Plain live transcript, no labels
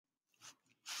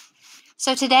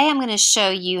So today I'm going to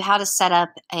show you how to set up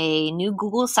a new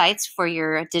Google Sites for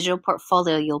your digital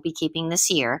portfolio you'll be keeping this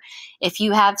year. If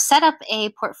you have set up a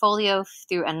portfolio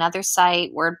through another site,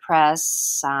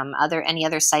 WordPress, any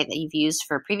other site that you've used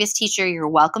for a previous teacher, you're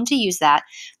welcome to use that.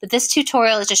 But this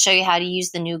tutorial is to show you how to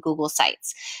use the new Google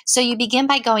Sites. So you begin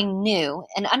by going New,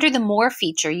 and under the More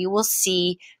feature, you will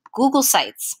see Google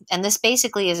Sites. And this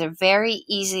basically is a very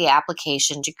easy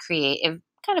application to create a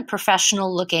kind of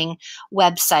professional looking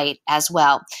website as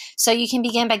well. So you can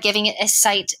begin by giving it a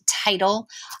site title.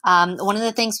 One of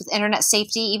the things with internet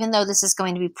safety, even though this is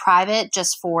going to be private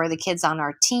just for the kids on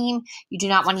our team, you do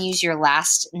not want to use your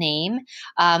last name,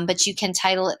 but you can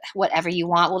title it whatever you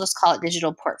want. We'll just call it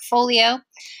Digital Portfolio,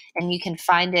 and you can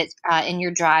find it in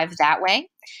your drive that way.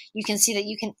 You can see that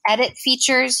you can edit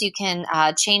features. You can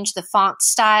change the font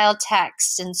style,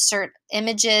 text, insert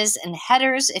images and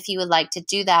headers if you would like to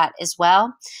do that as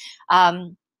well.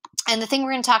 And the thing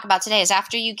we're going to talk about today is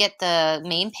after you get the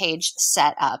main page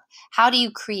set up, how do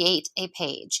you create a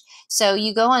page? So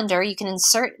you go under, you can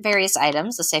insert various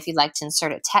items. Let's say if you'd like to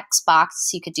insert a text box,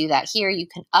 you could do that here. You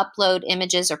can upload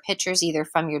images or pictures either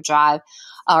from your drive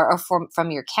or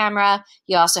from your camera.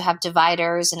 You also have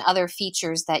dividers and other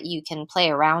features that you can play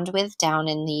around with down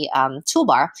in the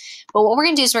toolbar. But what we're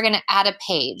going to do is we're going to add a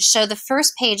page. So the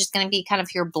first page is going to be kind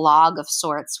of your blog of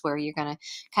sorts, where you're going to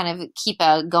kind of keep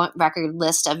a record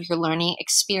list of your learning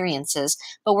experiences.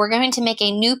 But we're going to make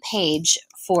a new page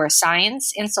for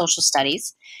science and social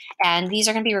studies. And these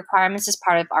are going to be requirements as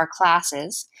part of our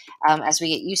classes as we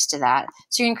get used to that.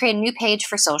 So you're going to create a new page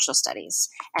for social studies.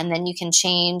 And then you can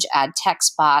change, add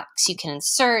text box, you can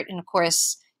insert, and of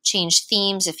course, change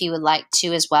themes if you would like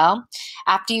to as well.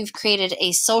 After you've created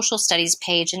a social studies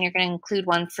page, and you're going to include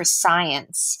one for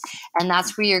science, and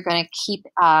that's where you're going to keep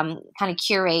kind of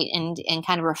curate and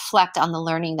kind of reflect on the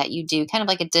learning that you do, kind of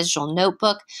like a digital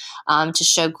notebook to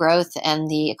show growth and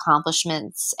the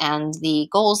accomplishments and the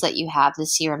goals that you have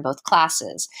this year in both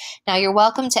classes. Now you're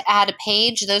welcome to add a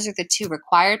page. Those are the two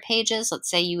required pages. Let's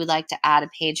say you would like to add a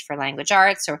page for language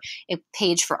arts or a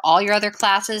page for all your other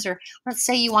classes, or let's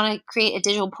say you want to create a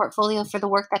digital portfolio for the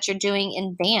work that you're doing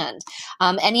in band.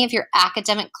 Any of your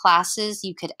academic classes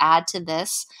you could add to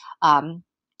this.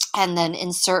 And then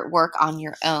insert work on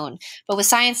your own. But with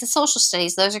science and social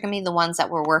studies, those are going to be the ones that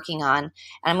we're working on. And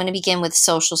I'm going to begin with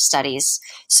social studies.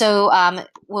 So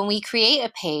when we create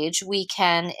a page, we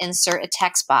can insert a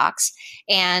text box,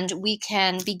 and we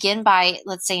can begin by,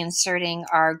 let's say, inserting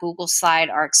our Google slide,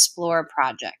 our Explore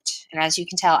project. And as you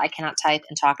can tell, I cannot type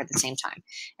and talk at the same time.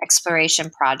 Exploration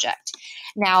project.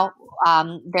 Now,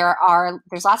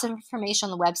 there's lots of information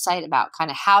on the website about kind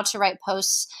of how to write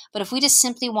posts, but if we just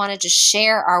simply wanted to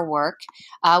share our work,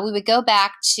 we would go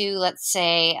back to, let's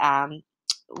say,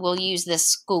 we'll use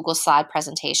this Google slide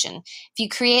presentation. If you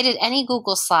created any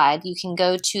Google slide, you can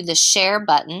go to the share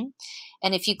button,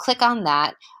 and if you click on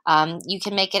that, you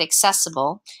can make it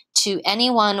accessible to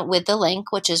anyone with the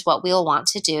link, which is what we'll want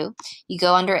to do. You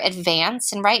go under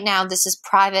Advanced, and right now this is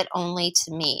private only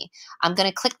to me. I'm going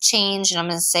to click Change, and I'm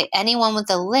going to say anyone with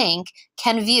the link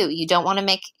can view. You don't want to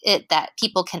make it that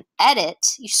people can edit.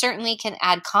 You certainly can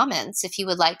add comments if you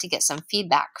would like to get some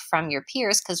feedback from your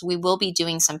peers, because we will be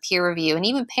doing some peer review, and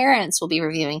even parents will be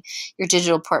reviewing your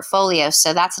digital portfolio,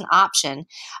 so that's an option.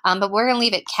 But we're going to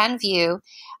leave it can view.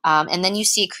 And then you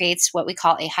see it creates what we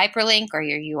call a hyperlink or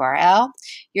your URL.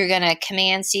 You're going to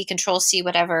Command C, Control C,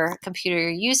 whatever computer you're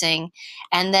using,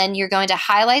 and then you're going to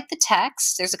highlight the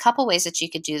text. There's a couple ways that you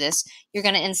could do this. You're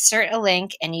going to insert a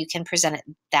link, and you can present it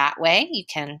that way. You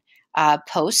can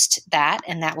post that,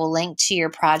 and that will link to your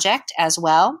project as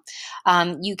well.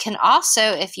 You can also,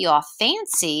 if you all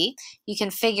fancy, you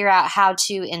can figure out how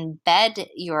to embed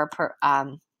your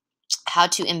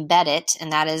it,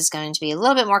 and that is going to be a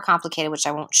little bit more complicated, which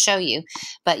I won't show you,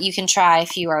 but you can try.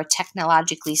 If you are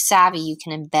technologically savvy, you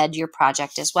can embed your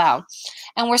project as well.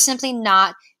 And we're simply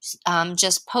not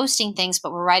just posting things,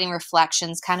 but we're writing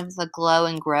reflections, kind of the glow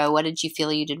and grow. What did you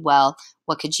feel you did well?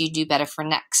 What could you do better for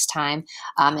next time?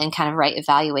 And kind of write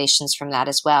evaluations from that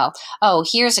as well. Oh,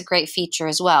 here's a great feature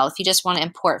as well. If you just want to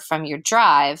import from your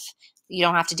drive, you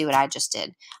don't have to do what I just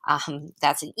did.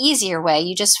 That's an easier way.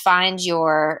 You just find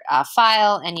your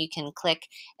file, and you can click,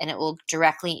 and it will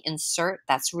directly insert.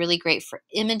 That's really great for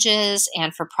images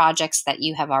and for projects that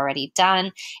you have already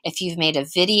done. If you've made a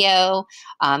video,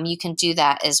 you can do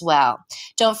that as well.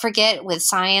 Don't forget, with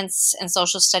science and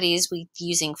social studies, we're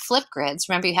using Flipgrids.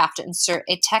 Remember, you have to insert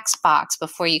a text box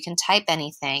before you can type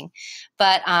anything.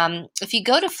 But if you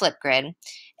go to Flipgrid,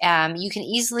 you can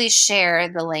easily share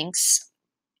the links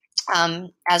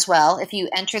as well, if you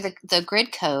enter the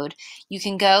grid code, you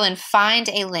can go and find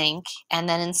a link and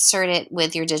then insert it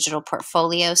with your digital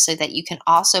portfolio so that you can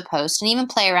also post and even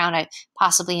play around and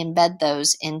possibly embed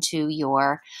those into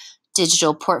your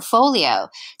digital portfolio.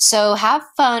 So have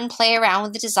fun, play around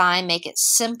with the design, make it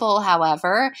simple.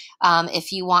 However,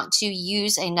 if you want to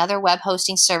use another web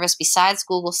hosting service besides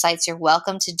Google Sites, you're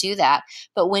welcome to do that.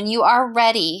 But when you are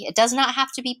ready, it does not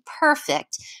have to be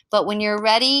perfect, but when you're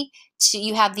ready to,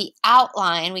 you have the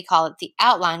outline, we call it the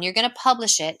outline, you're going to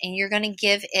publish it and you're going to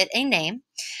give it a name.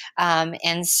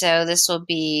 And so this will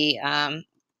be,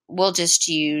 we'll just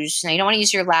use, now you don't want to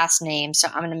use your last name, so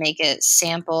I'm going to make it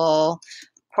sample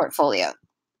portfolio.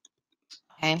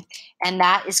 Okay, and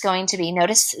that is going to be,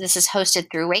 notice this is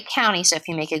hosted through Wake County, so if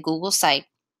you make a Google site,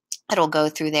 it'll go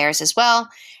through theirs as well,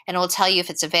 and it will tell you if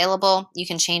it's available. You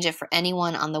can change it for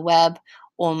anyone on the web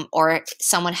or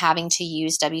someone having to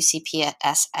use WCPS.net.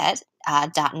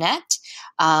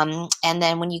 And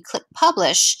then when you click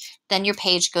publish, then your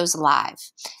page goes live.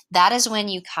 That is when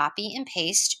you copy and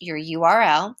paste your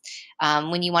URL.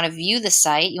 When you want to view the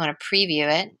site, you want to preview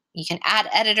it. You can add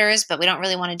editors, but we don't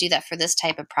really want to do that for this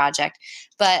type of project.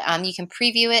 But you can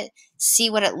preview it, see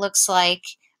what it looks like,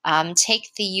 take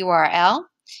the URL,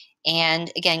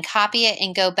 and again, copy it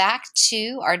and go back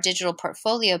to our digital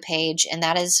portfolio page, and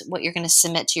that is what you're going to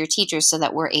submit to your teachers so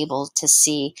that we're able to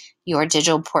see your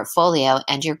digital portfolio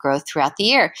and your growth throughout the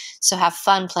year. So have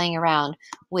fun playing around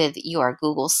with your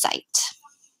Google site.